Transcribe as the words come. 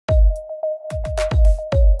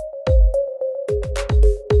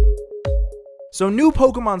So new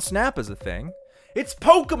Pokemon Snap is a thing. It's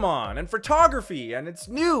Pokemon and photography, and it's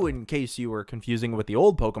new in case you were confusing with the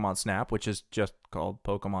old Pokemon Snap, which is just called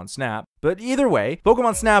Pokemon Snap. But either way,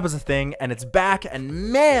 Pokemon Snap is a thing, and it's back,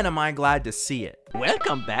 and man, am I glad to see it.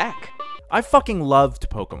 Welcome back. I fucking loved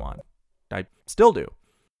Pokemon. I still do.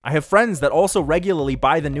 I have friends that also regularly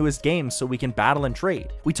buy the newest games so we can battle and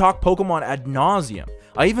trade. We talk Pokemon ad nauseum.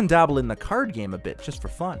 I even dabble in the card game a bit, just for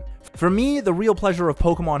fun. For me, the real pleasure of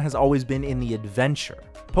Pokemon has always been in the adventure.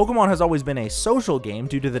 Pokemon has always been a social game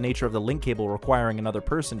due to the nature of the link cable requiring another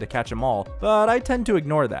person to catch them all, but I tend to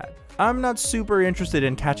ignore that. I'm not super interested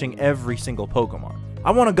in catching every single Pokemon.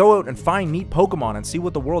 I want to go out and find neat Pokemon and see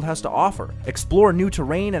what the world has to offer, explore new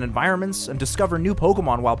terrain and environments, and discover new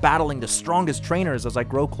Pokemon while battling the strongest trainers as I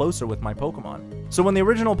grow closer with my Pokemon. So when the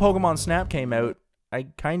original Pokemon Snap came out, I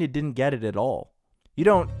kinda didn't get it at all. You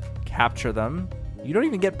don't capture them, you don't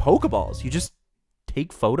even get Pokeballs, you just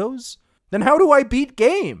take photos? Then how do I beat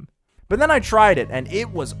game? But then I tried it and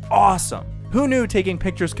it was awesome. Who knew taking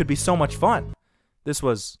pictures could be so much fun? This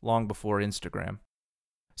was long before Instagram.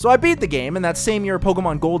 So I beat the game, and that same year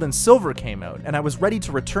Pokemon Gold and Silver came out, and I was ready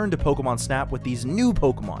to return to Pokemon Snap with these new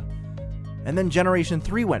Pokemon. And then Generation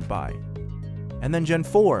 3 went by. And then Gen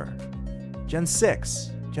 4, Gen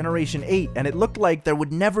 6, Generation 8, and it looked like there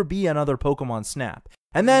would never be another Pokemon Snap.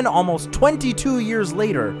 And then, almost 22 years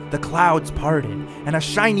later, the clouds parted, and a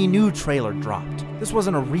shiny new trailer dropped. This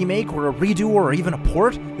wasn't a remake or a redo or even a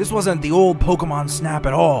port. This wasn't the old Pokemon Snap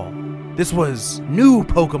at all. This was new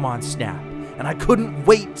Pokemon Snap, and I couldn't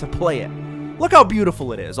wait to play it. Look how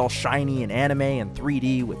beautiful it is, all shiny and anime and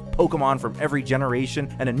 3D with Pokemon from every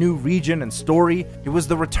generation and a new region and story. It was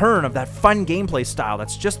the return of that fun gameplay style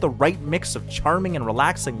that's just the right mix of charming and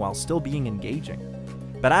relaxing while still being engaging.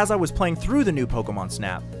 But as I was playing through the new Pokemon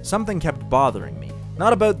Snap, something kept bothering me.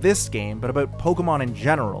 Not about this game, but about Pokemon in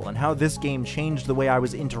general and how this game changed the way I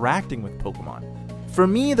was interacting with Pokemon. For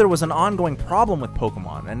me, there was an ongoing problem with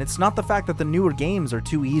Pokemon, and it's not the fact that the newer games are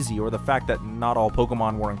too easy or the fact that not all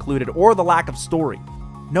Pokemon were included or the lack of story.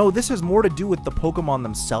 No, this has more to do with the Pokemon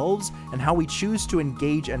themselves and how we choose to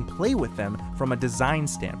engage and play with them from a design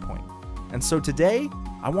standpoint. And so today,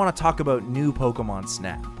 I want to talk about new Pokemon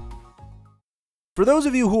Snap. For those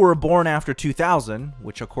of you who were born after 2000,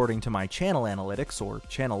 which according to my channel analytics, or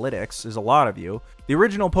Chanalytics, is a lot of you, the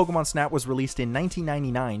original Pokemon Snap was released in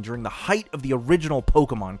 1999 during the height of the original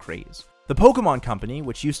Pokemon craze. The Pokemon Company,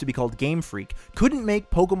 which used to be called Game Freak, couldn't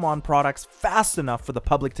make Pokemon products fast enough for the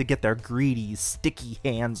public to get their greedy, sticky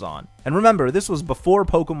hands on. And remember, this was before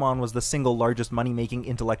Pokemon was the single largest money-making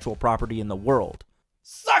intellectual property in the world.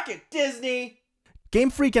 Suck it, Disney! Game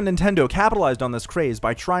Freak and Nintendo capitalized on this craze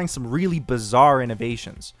by trying some really bizarre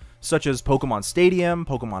innovations, such as Pokemon Stadium,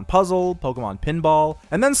 Pokemon Puzzle, Pokemon Pinball,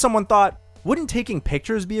 and then someone thought, wouldn't taking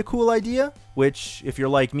pictures be a cool idea? Which, if you're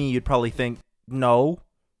like me, you'd probably think, no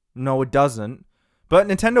it doesn't. But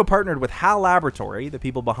Nintendo partnered with HAL Laboratory, the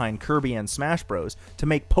people behind Kirby and Smash Bros, to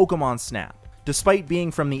make Pokemon Snap. Despite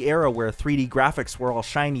being from the era where 3D graphics were all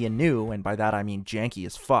shiny and new, and by that I mean janky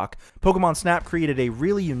as fuck, Pokemon Snap created a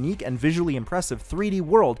really unique and visually impressive 3D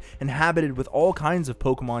world inhabited with all kinds of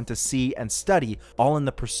Pokemon to see and study, all in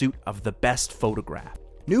the pursuit of the best photograph.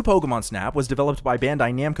 New Pokemon Snap was developed by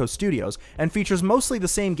Bandai Namco Studios and features mostly the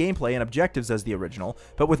same gameplay and objectives as the original,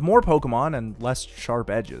 but with more Pokemon and less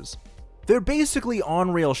sharp edges. They're basically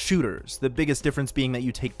on-rail shooters, the biggest difference being that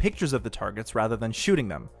you take pictures of the targets rather than shooting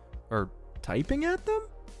them. Or typing at them?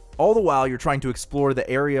 All the while you're trying to explore the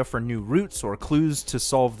area for new routes or clues to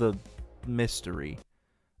solve the mystery.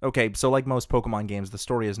 Okay, so like most Pokemon games, the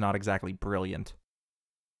story is not exactly brilliant.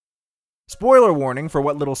 Spoiler warning for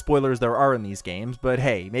what little spoilers there are in these games, but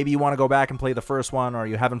hey, maybe you want to go back and play the first one or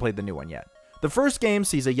you haven't played the new one yet. The first game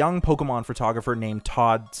sees a young Pokemon photographer named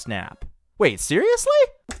Todd Snap. Wait, seriously?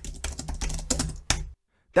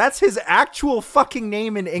 That's his actual fucking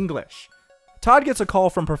name in English. Todd gets a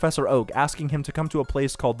call from Professor Oak asking him to come to a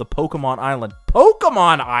place called the Pokemon Island.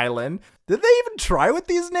 Pokemon Island? Did they even try with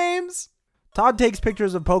these names? Todd takes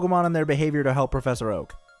pictures of Pokemon and their behavior to help Professor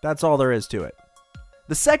Oak. That's all there is to it.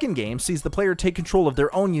 The second game sees the player take control of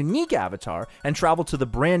their own unique avatar and travel to the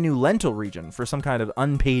brand new Lentil region for some kind of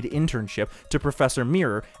unpaid internship to Professor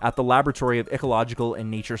Mirror at the Laboratory of Ecological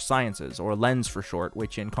and Nature Sciences, or LENS for short,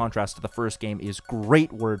 which in contrast to the first game is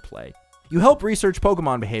great wordplay. You help research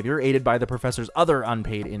Pokemon behavior, aided by the professor's other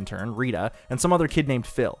unpaid intern, Rita, and some other kid named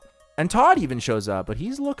Phil. And Todd even shows up, but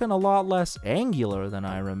he's looking a lot less angular than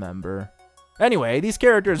I remember. Anyway, these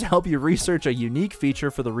characters help you research a unique feature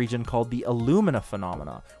for the region called the Illumina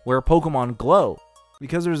phenomena, where Pokemon glow.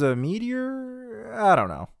 Because there's a meteor? I don't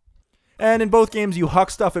know. And in both games, you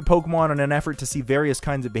huck stuff at Pokemon in an effort to see various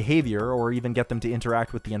kinds of behavior, or even get them to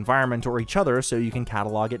interact with the environment or each other so you can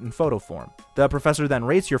catalog it in photo form. The professor then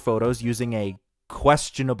rates your photos using a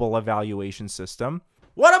questionable evaluation system.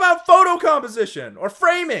 What about photo composition, or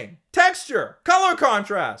framing, texture, color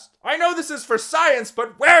contrast? I know this is for science,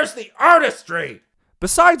 but where's the artistry?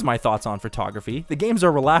 Besides my thoughts on photography, the games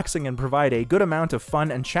are relaxing and provide a good amount of fun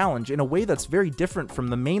and challenge in a way that's very different from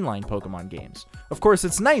the mainline Pokemon games. Of course,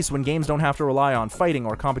 it's nice when games don't have to rely on fighting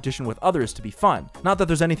or competition with others to be fun. Not that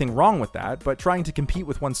there's anything wrong with that, but trying to compete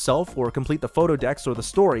with oneself or complete the photo decks or the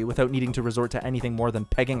story without needing to resort to anything more than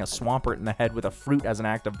pegging a Swampert in the head with a fruit as an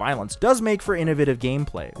act of violence does make for innovative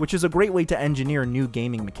gameplay, which is a great way to engineer new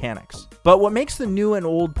gaming mechanics. But what makes the new and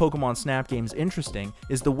old Pokemon Snap games interesting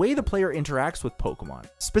is the way the player interacts with Pokemon.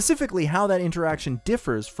 Specifically, how that interaction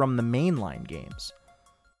differs from the mainline games.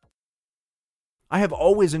 I have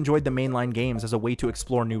always enjoyed the mainline games as a way to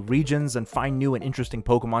explore new regions and find new and interesting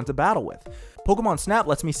Pokemon to battle with. Pokemon Snap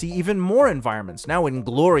lets me see even more environments, now in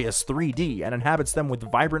glorious 3D, and inhabits them with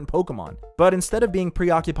vibrant Pokemon. But instead of being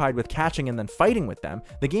preoccupied with catching and then fighting with them,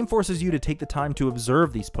 the game forces you to take the time to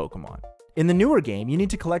observe these Pokemon. In the newer game, you need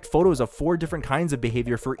to collect photos of 4 different kinds of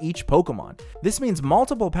behavior for each Pokemon. This means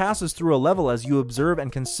multiple passes through a level as you observe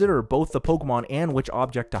and consider both the Pokemon and which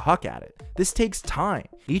object to huck at it. This takes time.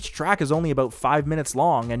 Each track is only about 5 minutes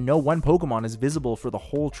long, and no one Pokemon is visible for the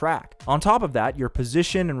whole track. On top of that, your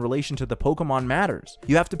position in relation to the Pokemon matters.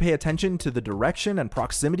 You have to pay attention to the direction and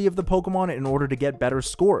proximity of the Pokemon in order to get better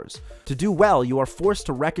scores. To do well, you are forced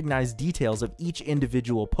to recognize details of each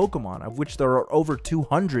individual Pokemon, of which there are over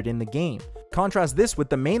 200 in the game. Contrast this with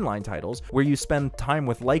the mainline titles, where you spend time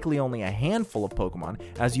with likely only a handful of Pokemon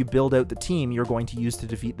as you build out the team you're going to use to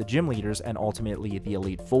defeat the gym leaders and ultimately the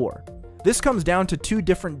Elite Four. This comes down to 2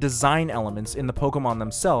 different design elements in the Pokemon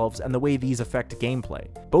themselves and the way these affect gameplay.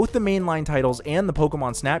 Both the mainline titles and the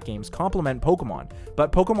Pokemon Snap games complement Pokemon,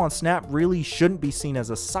 but Pokemon Snap really shouldn't be seen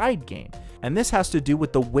as a side game, and this has to do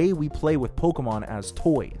with the way we play with Pokemon as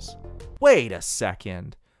toys. Wait a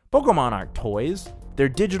second. Pokemon aren't toys. They're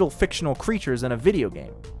digital fictional creatures in a video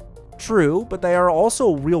game. True, but they are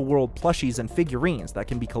also real-world plushies and figurines that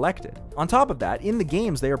can be collected. On top of that, in the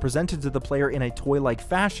games they are presented to the player in a toy-like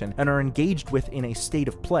fashion and are engaged with in a state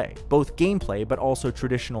of play, both gameplay but also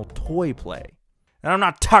traditional toy play. And I'm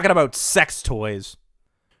not talking about sex toys.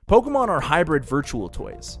 Pokemon are hybrid virtual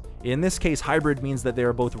toys. In this case, hybrid means that they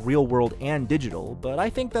are both real-world and digital, but I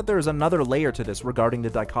think that there's another layer to this regarding the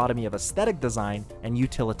dichotomy of aesthetic design and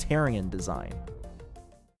utilitarian design.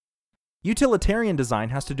 Utilitarian design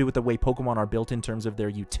has to do with the way Pokemon are built in terms of their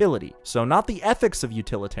utility, so not the ethics of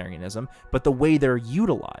utilitarianism, but the way they're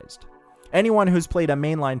utilized. Anyone who's played a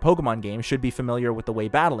mainline Pokemon game should be familiar with the way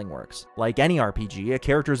battling works. Like any RPG, a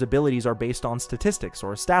character's abilities are based on statistics,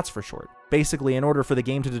 or stats for short. Basically, in order for the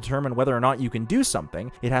game to determine whether or not you can do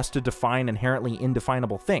something, it has to define inherently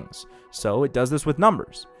indefinable things. So it does this with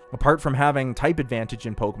numbers. Apart from having type advantage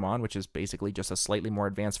in Pokemon, which is basically just a slightly more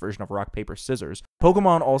advanced version of rock, paper, scissors,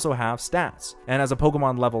 Pokemon also have stats. And as a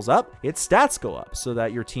Pokemon levels up, its stats go up so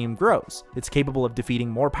that your team grows. It's capable of defeating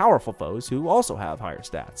more powerful foes who also have higher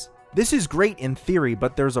stats. This is great in theory,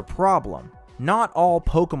 but there's a problem. Not all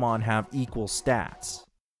Pokemon have equal stats.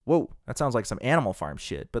 Whoa, that sounds like some Animal Farm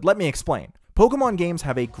shit, but let me explain. Pokemon games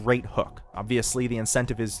have a great hook. Obviously, the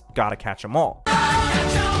incentive is gotta catch 'em all.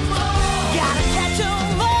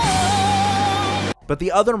 But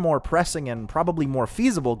the other more pressing and probably more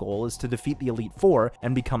feasible goal is to defeat the Elite Four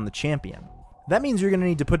and become the champion. That means you're going to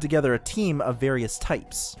need to put together a team of various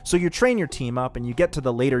types. So you train your team up and you get to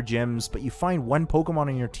the later gyms, but you find one Pokemon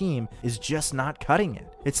in your team is just not cutting it.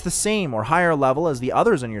 It's the same or higher level as the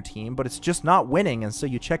others on your team, but it's just not winning, and so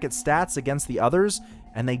you check its stats against the others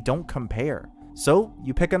and they don't compare. So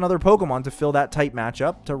you pick another Pokemon to fill that type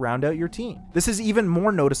matchup to round out your team. This is even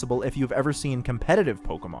more noticeable if you've ever seen competitive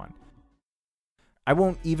Pokemon. I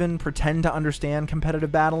won't even pretend to understand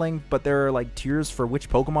competitive battling, but there are like tiers for which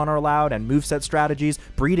Pokemon are allowed and moveset strategies.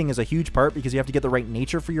 Breeding is a huge part because you have to get the right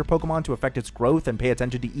nature for your Pokemon to affect its growth and pay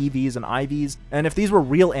attention to EVs and IVs. And if these were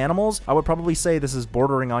real animals, I would probably say this is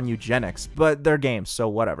bordering on eugenics, but they're games, so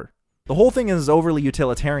whatever. The whole thing is overly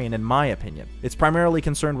utilitarian in my opinion. It's primarily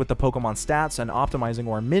concerned with the Pokemon stats and optimizing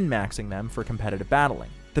or min-maxing them for competitive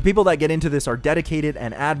battling. The people that get into this are dedicated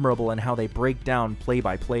and admirable in how they break down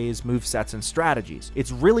play-by-plays, movesets, and strategies.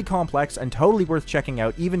 It's really complex and totally worth checking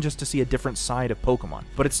out even just to see a different side of Pokemon.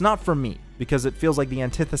 But it's not for me, because it feels like the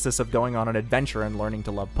antithesis of going on an adventure and learning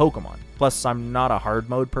to love Pokemon. Plus, I'm not a hard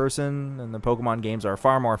mode person, and the Pokemon games are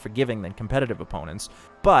far more forgiving than competitive opponents.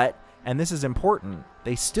 But, and this is important,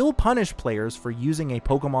 they still punish players for using a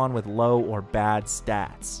Pokemon with low or bad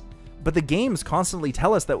stats. But the games constantly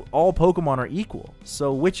tell us that all Pokemon are equal.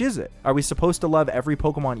 So which is it? Are we supposed to love every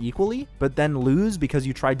Pokemon equally, but then lose because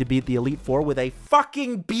you tried to beat the Elite Four with a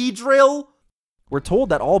fucking Beedrill? We're told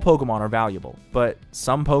that all Pokemon are valuable, but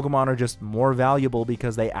some Pokemon are just more valuable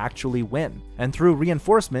because they actually win. And through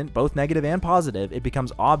reinforcement, both negative and positive, it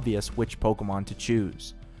becomes obvious which Pokemon to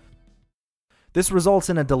choose. This results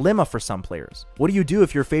in a dilemma for some players. What do you do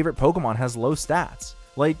if your favorite Pokemon has low stats?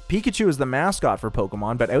 Like, Pikachu is the mascot for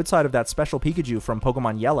Pokemon, but outside of that special Pikachu from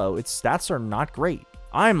Pokemon Yellow, its stats are not great.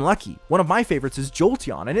 I'm lucky. One of my favorites is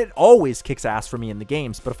Jolteon, and it always kicks ass for me in the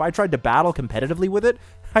games, but if I tried to battle competitively with it,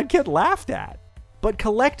 I'd get laughed at. But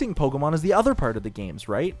collecting Pokemon is the other part of the games,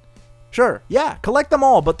 right? Sure, yeah, collect them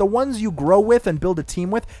all, but the ones you grow with and build a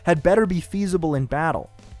team with had better be feasible in battle.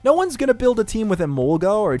 No one's gonna build a team with a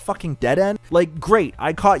Molgo or a fucking Dead End. Like, great,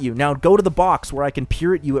 I caught you. Now go to the box where I can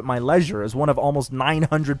peer at you at my leisure as one of almost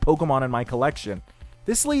 900 Pokemon in my collection.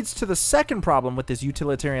 This leads to the second problem with this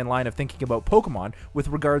utilitarian line of thinking about Pokemon with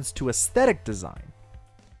regards to aesthetic design.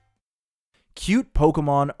 Cute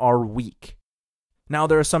Pokemon are weak. Now,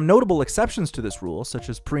 there are some notable exceptions to this rule, such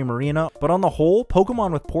as Primarina, but on the whole,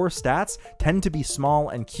 Pokemon with poor stats tend to be small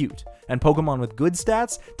and cute, and Pokemon with good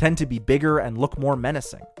stats tend to be bigger and look more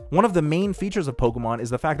menacing. One of the main features of Pokemon is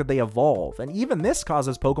the fact that they evolve, and even this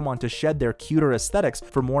causes Pokemon to shed their cuter aesthetics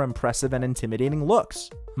for more impressive and intimidating looks.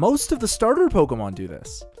 Most of the starter Pokemon do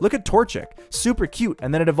this. Look at Torchic, super cute,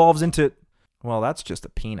 and then it evolves into... well, that's just a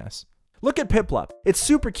penis. Look at Piplup. It's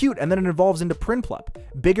super cute and then it evolves into Prinplup.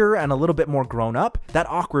 Bigger and a little bit more grown up, that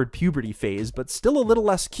awkward puberty phase, but still a little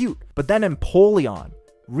less cute. But then Empoleon.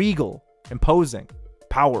 Regal. Imposing.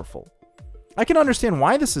 Powerful. I can understand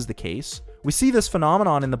why this is the case. We see this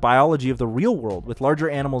phenomenon in the biology of the real world, with larger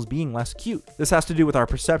animals being less cute. This has to do with our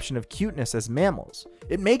perception of cuteness as mammals.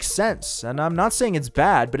 It makes sense, and I'm not saying it's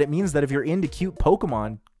bad, but it means that if you're into cute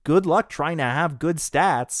Pokemon, good luck trying to have good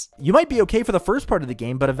stats. You might be okay for the first part of the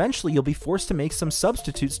game, but eventually you'll be forced to make some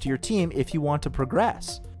substitutes to your team if you want to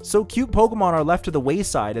progress. So cute Pokemon are left to the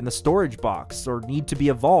wayside in the storage box, or need to be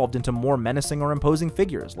evolved into more menacing or imposing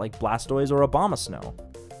figures like Blastoise or Abomasnow.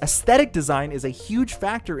 Aesthetic design is a huge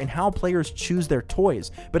factor in how players choose their toys,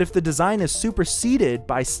 but if the design is superseded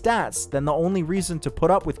by stats, then the only reason to put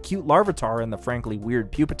up with cute Larvitar and the frankly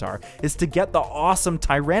weird Pupitar is to get the awesome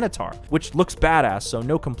Tyranitar, which looks badass, so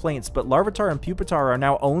no complaints, but Larvitar and Pupitar are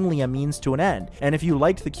now only a means to an end, and if you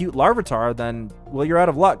liked the cute Larvitar, then, well, you're out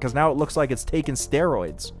of luck, because now it looks like it's taken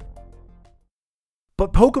steroids.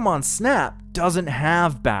 But Pokémon Snap doesn't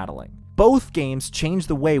have battling. Both games change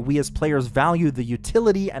the way we as players value the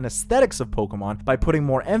utility and aesthetics of Pokemon by putting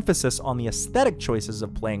more emphasis on the aesthetic choices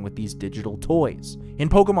of playing with these digital toys. In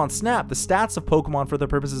Pokemon Snap, the stats of Pokemon for the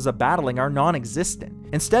purposes of battling are non-existent.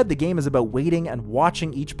 Instead, the game is about waiting and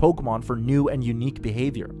watching each Pokemon for new and unique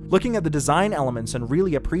behavior, looking at the design elements and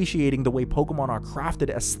really appreciating the way Pokemon are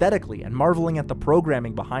crafted aesthetically and marveling at the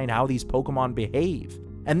programming behind how these Pokemon behave.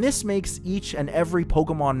 And this makes each and every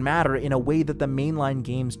Pokemon matter in a way that the mainline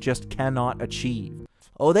games just cannot achieve.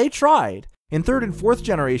 Oh, they tried. In 3rd and 4th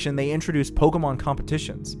generation, they introduced Pokemon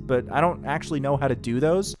competitions, but I don't actually know how to do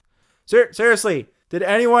those. Seriously, did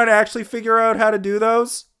anyone actually figure out how to do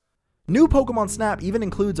those? New Pokemon Snap even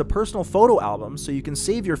includes a personal photo album so you can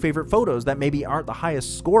save your favorite photos that maybe aren't the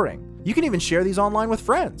highest scoring. You can even share these online with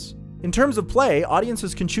friends. In terms of play,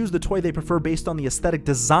 audiences can choose the toy they prefer based on the aesthetic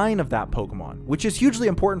design of that Pokemon, which is hugely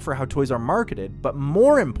important for how toys are marketed, but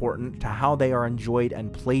more important to how they are enjoyed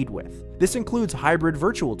and played with. This includes hybrid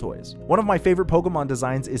virtual toys. One of my favorite Pokemon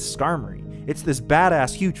designs is Skarmory. It's this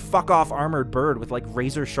badass, huge fuck-off armored bird with like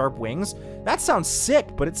razor-sharp wings. That sounds sick,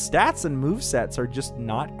 but its stats and movesets are just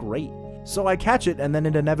not great. So I catch it, and then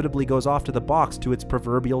it inevitably goes off to the box to its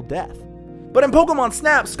proverbial death. But in Pokemon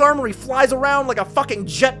Snap, Skarmory flies around like a fucking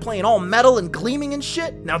jet plane, all metal and gleaming and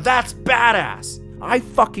shit. Now that's badass. I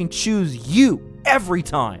fucking choose you every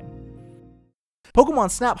time.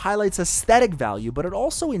 Pokemon Snap highlights aesthetic value, but it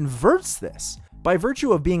also inverts this. By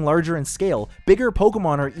virtue of being larger in scale, bigger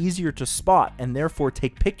Pokemon are easier to spot and therefore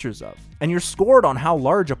take pictures of. And you're scored on how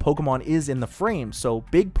large a Pokemon is in the frame, so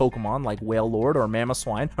big Pokemon like Wailord or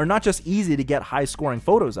Mamoswine are not just easy to get high scoring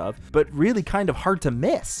photos of, but really kind of hard to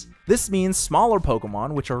miss. This means smaller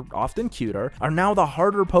Pokemon, which are often cuter, are now the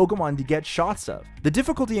harder Pokemon to get shots of. The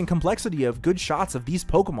difficulty and complexity of good shots of these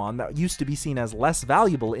Pokemon that used to be seen as less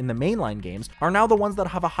valuable in the mainline games are now the ones that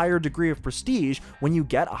have a higher degree of prestige when you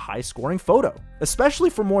get a high scoring photo.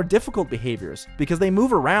 Especially for more difficult behaviors, because they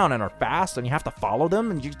move around and are fast and you have to follow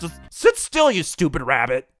them and you just sit still, you stupid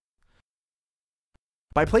rabbit!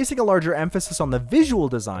 By placing a larger emphasis on the visual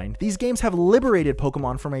design, these games have liberated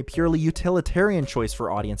Pokemon from a purely utilitarian choice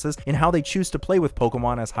for audiences in how they choose to play with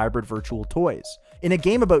Pokemon as hybrid virtual toys. In a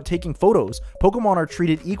game about taking photos, Pokemon are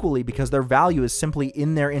treated equally because their value is simply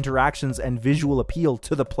in their interactions and visual appeal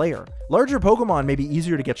to the player. Larger Pokemon may be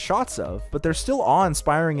easier to get shots of, but they're still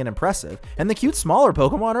awe-inspiring and impressive, and the cute smaller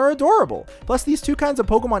Pokemon are adorable. Plus, these two kinds of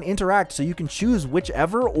Pokemon interact so you can choose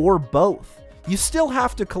whichever or both. You still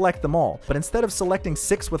have to collect them all, but instead of selecting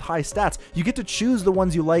 6 with high stats, you get to choose the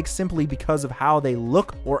ones you like simply because of how they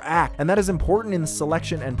look or act, and that is important in the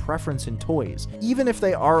selection and preference in toys, even if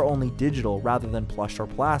they are only digital rather than plush or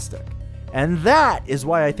plastic. And that is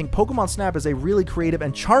why I think Pokémon Snap is a really creative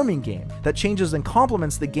and charming game that changes and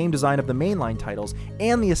complements the game design of the mainline titles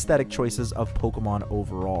and the aesthetic choices of Pokémon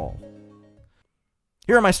overall.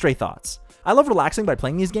 Here are my stray thoughts. I love relaxing by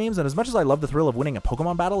playing these games, and as much as I love the thrill of winning a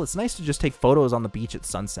Pokemon battle, it's nice to just take photos on the beach at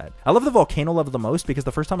sunset. I love the volcano level the most because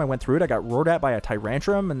the first time I went through it, I got roared at by a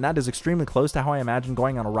Tyrantrum, and that is extremely close to how I imagine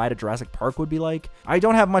going on a ride at Jurassic Park would be like. I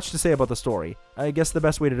don't have much to say about the story. I guess the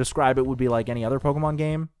best way to describe it would be like any other Pokemon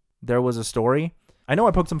game. There was a story. I know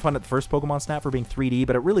I poked some fun at the first Pokemon Snap for being 3D,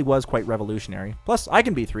 but it really was quite revolutionary. Plus, I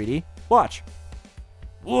can be 3D. Watch.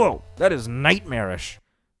 Whoa, that is nightmarish.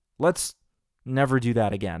 Let's never do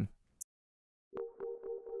that again.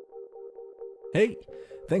 Hey,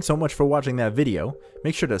 thanks so much for watching that video.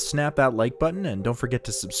 Make sure to snap that like button and don't forget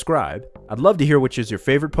to subscribe. I'd love to hear which is your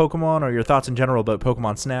favorite Pokemon or your thoughts in general about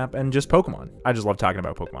Pokemon Snap and just Pokemon. I just love talking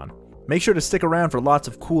about Pokemon. Make sure to stick around for lots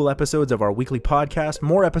of cool episodes of our weekly podcast,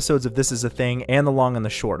 more episodes of This Is a Thing, and the long and the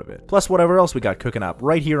short of it. Plus whatever else we got cooking up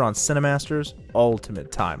right here on Cinemasters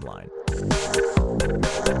Ultimate Timeline.